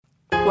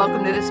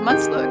Welcome to this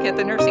month's look at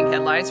the nursing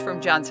headlines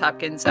from Johns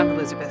Hopkins. I'm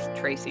Elizabeth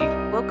Tracy.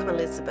 Welcome,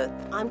 Elizabeth.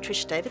 I'm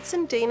Patricia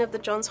Davidson, Dean of the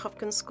Johns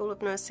Hopkins School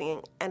of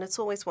Nursing, and it's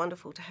always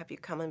wonderful to have you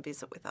come and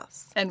visit with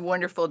us. And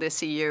wonderful to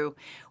see you.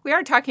 We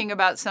are talking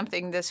about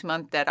something this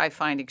month that I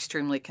find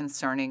extremely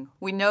concerning.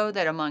 We know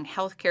that among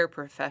healthcare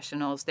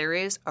professionals, there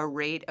is a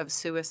rate of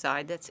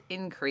suicide that's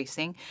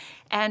increasing,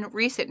 and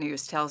recent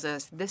news tells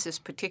us this is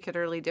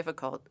particularly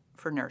difficult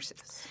for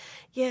nurses.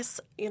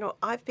 Yes,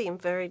 I've been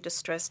very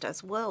distressed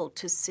as well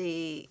to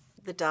see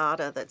the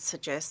data that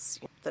suggests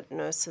that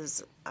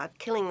nurses are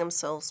killing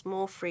themselves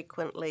more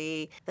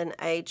frequently than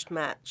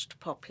age-matched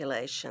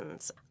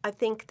populations. I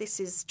think this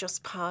is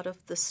just part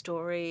of the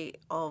story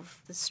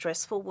of the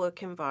stressful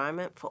work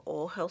environment for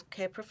all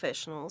healthcare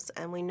professionals,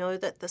 and we know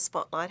that the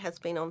spotlight has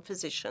been on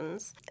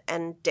physicians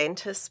and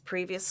dentists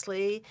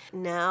previously.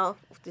 Now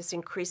there's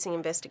increasing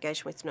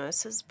investigation with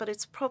nurses, but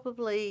it's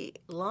probably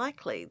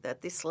likely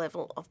that this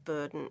level of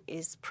burden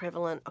is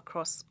prevalent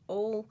across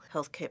all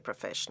healthcare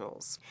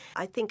professionals.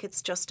 I think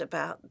it's just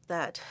about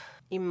that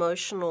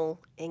emotional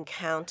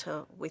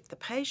encounter with the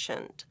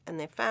patient and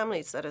their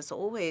families that has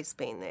always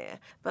been there.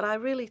 But I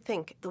really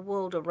think the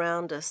world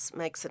around us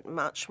makes it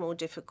much more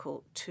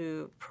difficult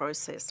to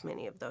process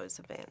many of those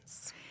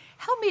events.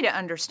 Help me to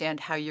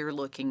understand how you're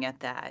looking at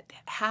that.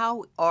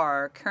 How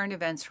are current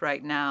events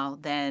right now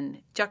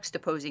then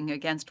juxtaposing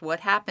against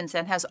what happens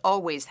and has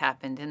always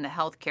happened in the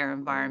healthcare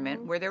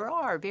environment, where there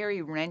are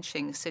very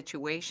wrenching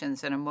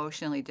situations and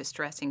emotionally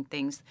distressing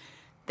things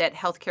that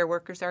healthcare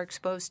workers are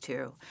exposed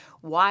to?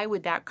 Why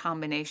would that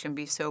combination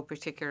be so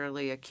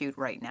particularly acute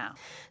right now?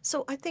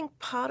 So I think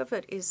part of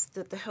it is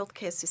that the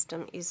healthcare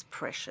system is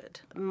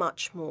pressured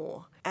much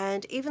more.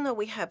 And even though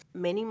we have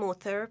many more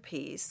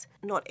therapies,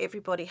 not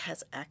everybody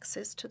has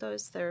access to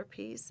those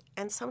therapies,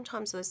 and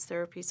sometimes those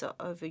therapies are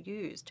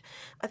overused.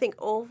 I think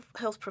all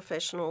health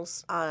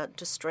professionals are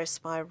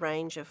distressed by a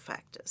range of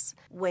factors.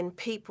 When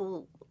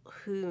people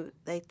who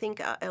they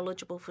think are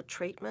eligible for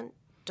treatment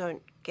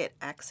don't get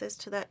access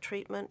to that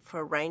treatment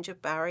for a range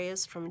of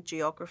barriers from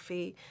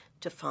geography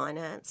to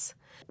finance.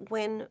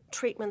 When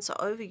treatments are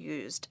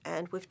overused,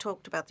 and we've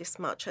talked about this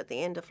much at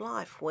the end of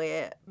life,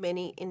 where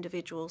many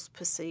individuals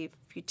perceive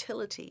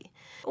futility.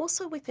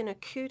 Also within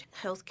acute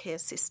healthcare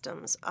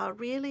systems are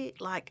really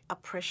like a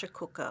pressure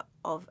cooker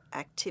of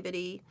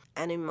activity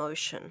and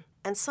emotion.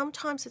 And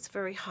sometimes it's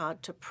very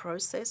hard to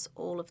process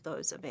all of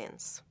those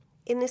events.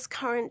 In this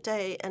current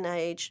day and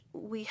age,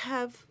 we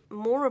have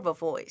more of a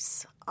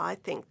voice, I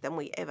think, than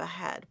we ever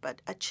had.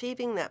 But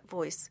achieving that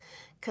voice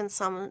can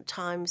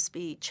sometimes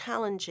be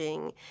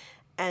challenging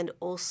and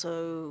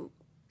also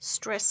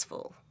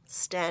stressful,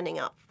 standing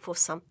up for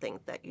something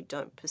that you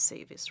don't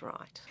perceive is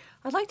right.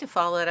 I'd like to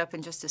follow it up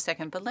in just a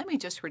second, but let me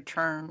just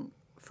return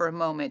for a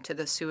moment to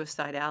the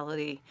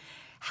suicidality.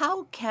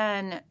 How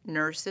can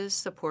nurses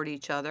support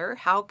each other?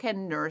 How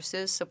can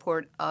nurses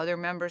support other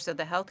members of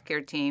the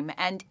healthcare team?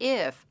 And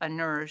if a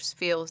nurse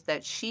feels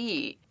that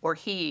she or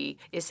he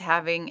is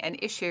having an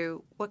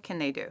issue, what can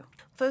they do?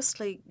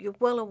 Firstly, you're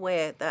well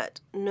aware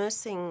that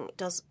nursing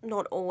does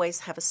not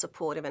always have a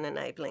supportive and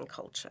enabling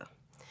culture.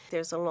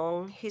 There's a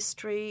long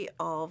history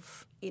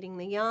of eating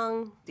the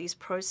young, these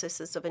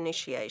processes of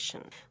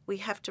initiation. We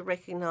have to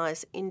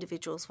recognise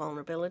individuals'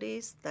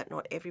 vulnerabilities, that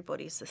not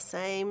everybody's the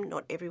same,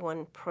 not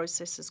everyone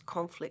processes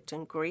conflict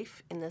and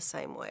grief in the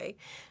same way,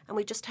 and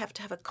we just have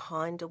to have a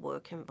kinder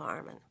work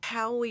environment.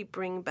 How we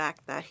bring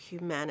back that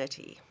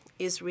humanity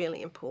is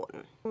really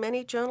important.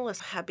 Many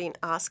journalists have been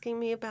asking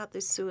me about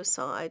this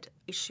suicide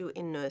issue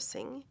in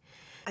nursing.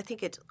 I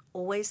think it's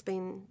always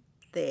been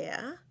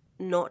there,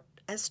 not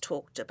as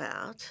talked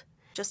about.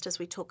 Just as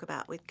we talk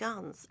about with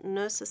guns,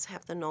 nurses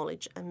have the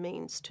knowledge and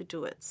means to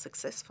do it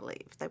successfully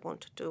if they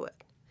want to do it.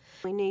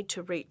 We need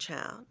to reach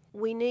out.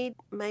 We need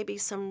maybe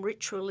some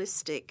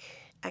ritualistic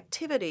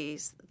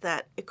activities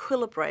that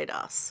equilibrate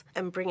us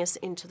and bring us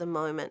into the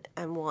moment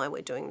and why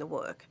we're doing the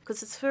work.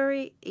 Because it's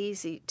very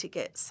easy to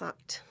get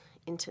sucked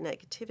into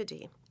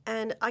negativity.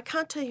 And I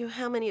can't tell you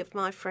how many of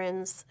my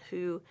friends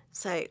who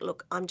say,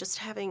 look, I'm just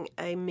having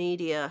a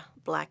media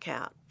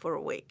blackout for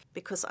a week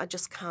because I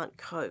just can't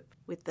cope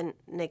with the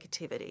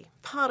negativity.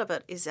 Part of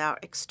it is our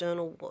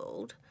external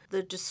world,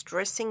 the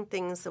distressing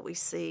things that we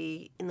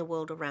see in the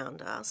world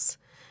around us.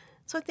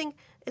 So I think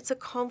it's a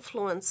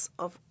confluence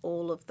of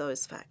all of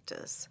those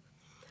factors.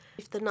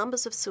 If the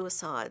numbers of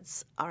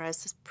suicides are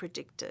as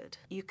predicted,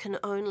 you can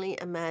only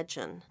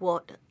imagine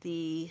what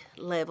the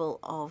level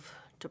of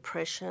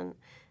depression,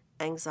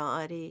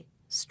 anxiety,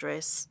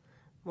 stress,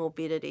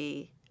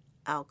 morbidity,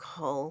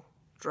 alcohol,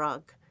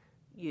 drug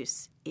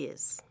use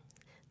is,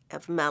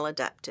 of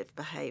maladaptive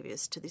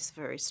behaviours to this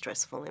very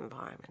stressful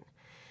environment.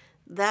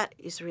 That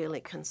is really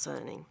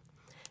concerning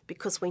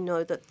because we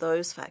know that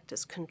those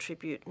factors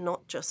contribute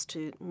not just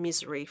to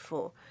misery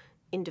for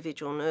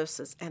individual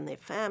nurses and their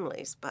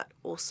families, but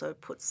also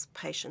puts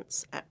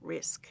patients at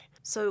risk.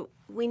 So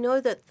we know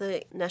that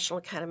the National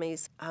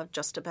Academies are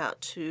just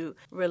about to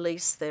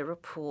release their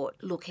report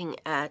looking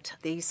at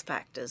these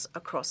factors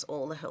across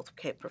all the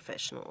healthcare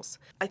professionals.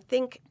 I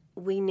think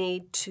we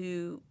need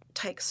to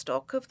take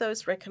stock of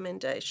those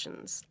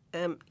recommendations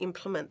and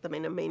implement them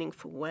in a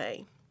meaningful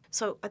way.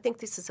 So I think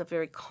this is a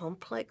very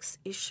complex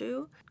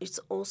issue. It's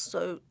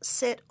also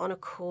set on a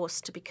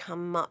course to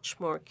become much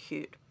more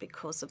acute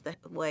because of the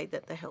way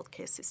that the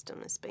healthcare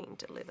system is being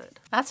delivered.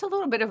 That's a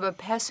little bit of a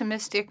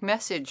pessimistic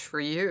message for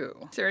you.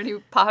 Is there any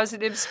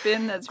positive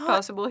spin that's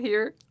possible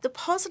here? The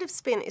positive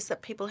spin is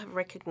that people have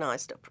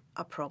recognised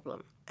a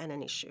problem and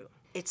an issue.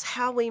 It's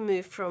how we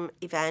move from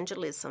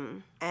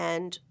evangelism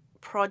and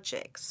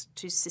projects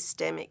to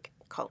systemic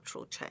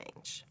cultural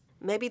change.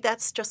 Maybe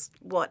that's just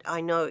what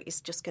I know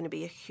is just going to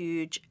be a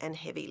huge and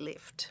heavy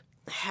lift.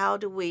 How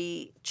do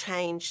we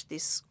change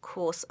this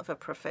course of a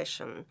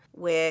profession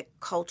where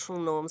cultural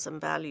norms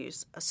and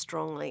values are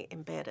strongly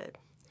embedded?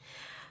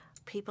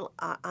 People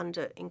are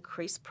under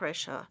increased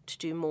pressure to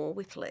do more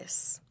with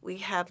less. We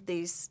have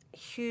these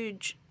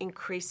huge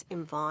increase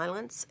in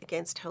violence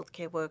against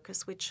healthcare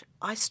workers, which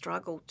I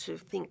struggle to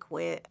think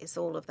where is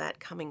all of that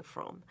coming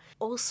from.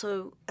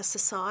 Also, a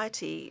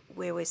society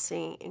where we're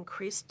seeing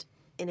increased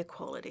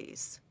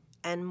inequalities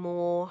and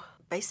more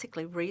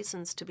basically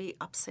reasons to be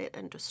upset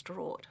and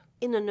distraught.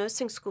 In a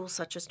nursing school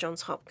such as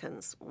Johns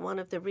Hopkins, one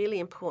of the really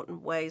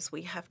important ways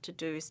we have to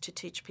do is to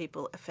teach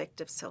people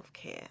effective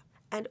self-care.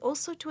 And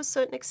also to a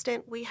certain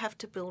extent, we have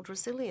to build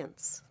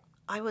resilience.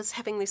 I was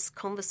having this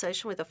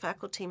conversation with a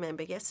faculty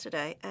member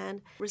yesterday,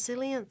 and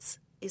resilience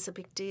is a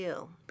big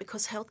deal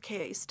because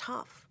healthcare is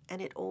tough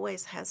and it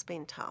always has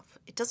been tough.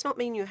 It does not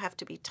mean you have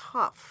to be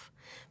tough,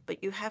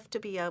 but you have to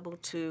be able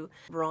to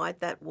ride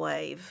that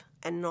wave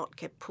and not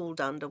get pulled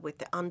under with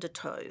the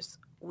undertows,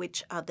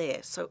 which are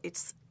there. So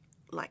it's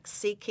like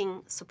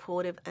seeking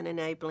supportive and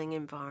enabling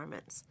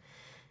environments,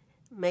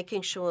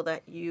 making sure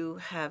that you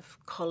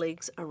have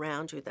colleagues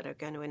around you that are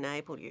going to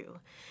enable you,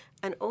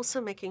 and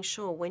also making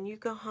sure when you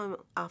go home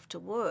after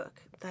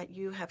work that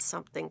you have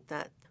something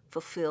that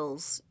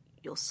fulfills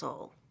your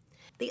soul.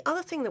 The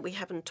other thing that we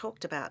haven't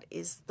talked about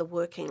is the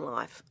working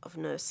life of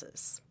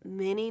nurses.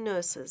 Many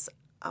nurses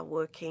are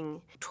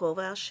working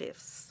 12-hour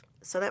shifts.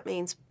 So that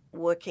means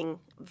working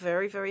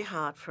very, very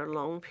hard for a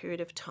long period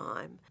of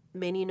time.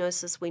 Many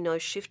nurses, we know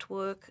shift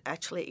work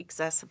actually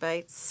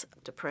exacerbates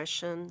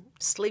depression.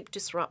 Sleep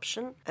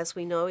disruption, as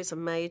we know, is a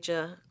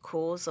major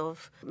cause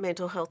of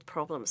mental health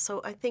problems.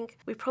 So I think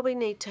we probably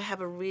need to have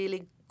a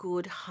really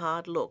good,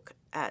 hard look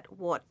at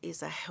what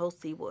is a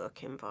healthy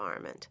work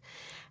environment.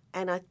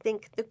 And I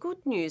think the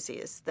good news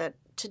is that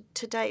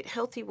to date,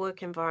 healthy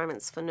work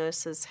environments for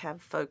nurses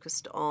have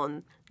focused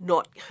on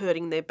not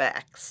hurting their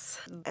backs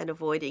and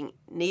avoiding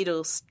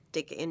needle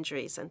stick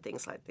injuries and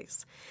things like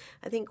this.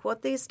 I think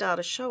what these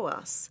data show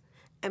us,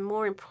 and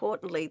more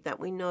importantly, that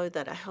we know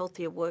that a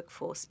healthier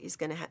workforce is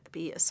going to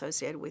be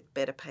associated with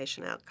better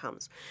patient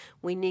outcomes.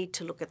 We need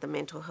to look at the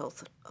mental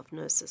health of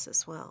nurses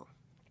as well.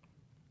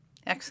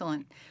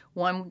 Excellent.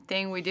 One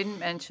thing we didn't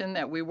mention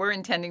that we were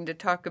intending to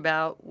talk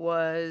about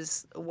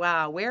was,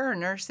 where are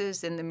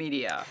nurses in the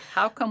media?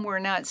 How come we're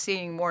not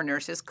seeing more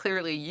nurses?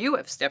 Clearly you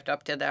have stepped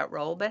up to that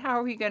role, but how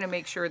are we going to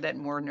make sure that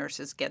more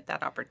nurses get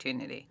that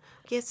opportunity?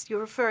 Yes, you're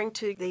referring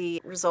to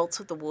the results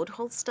of the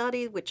Woodhull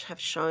study, which have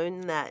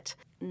shown that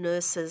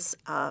nurses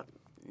are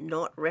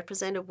not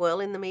represented well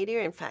in the media,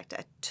 in fact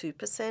at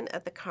 2%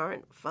 at the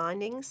current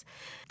findings.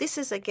 This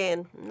is,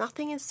 again,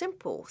 nothing is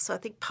simple. So I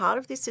think part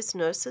of this is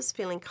nurses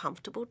feeling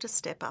comfortable to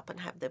step up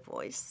and have their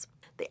voice.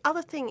 The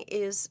other thing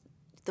is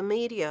the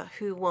media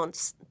who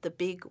wants the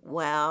big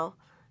wow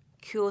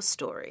cure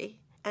story,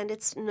 and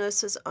it's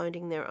nurses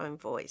owning their own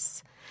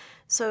voice.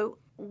 So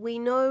we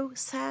know,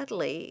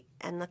 sadly,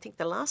 and I think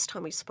the last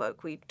time we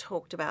spoke, we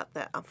talked about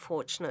the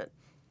unfortunate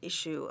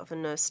issue of a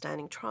nurse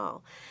standing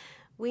trial.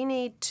 We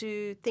need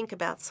to think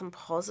about some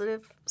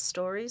positive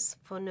stories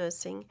for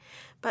nursing,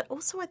 but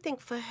also I think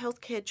for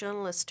healthcare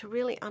journalists to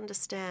really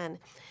understand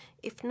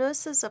if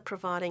nurses are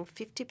providing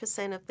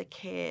 50% of the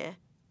care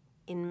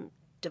in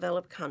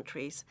developed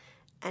countries,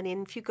 and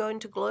if you go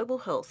into global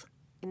health,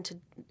 into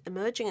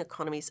emerging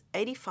economies,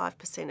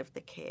 85% of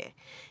the care.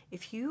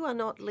 If you are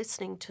not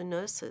listening to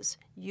nurses,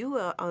 you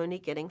are only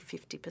getting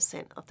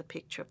 50% of the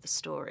picture of the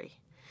story.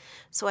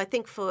 So I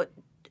think for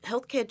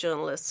healthcare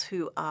journalists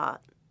who are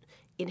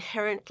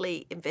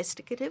inherently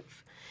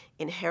investigative,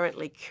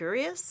 inherently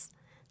curious,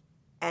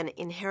 and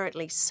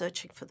inherently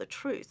searching for the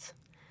truth,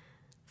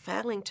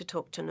 failing to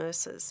talk to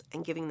nurses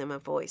and giving them a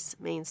voice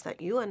means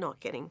that you are not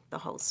getting the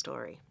whole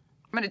story.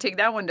 I'm going to take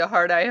that one to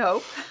heart, I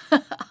hope.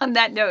 On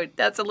that note,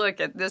 that's a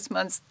look at this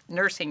month's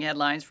nursing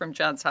headlines from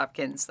Johns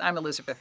Hopkins. I'm Elizabeth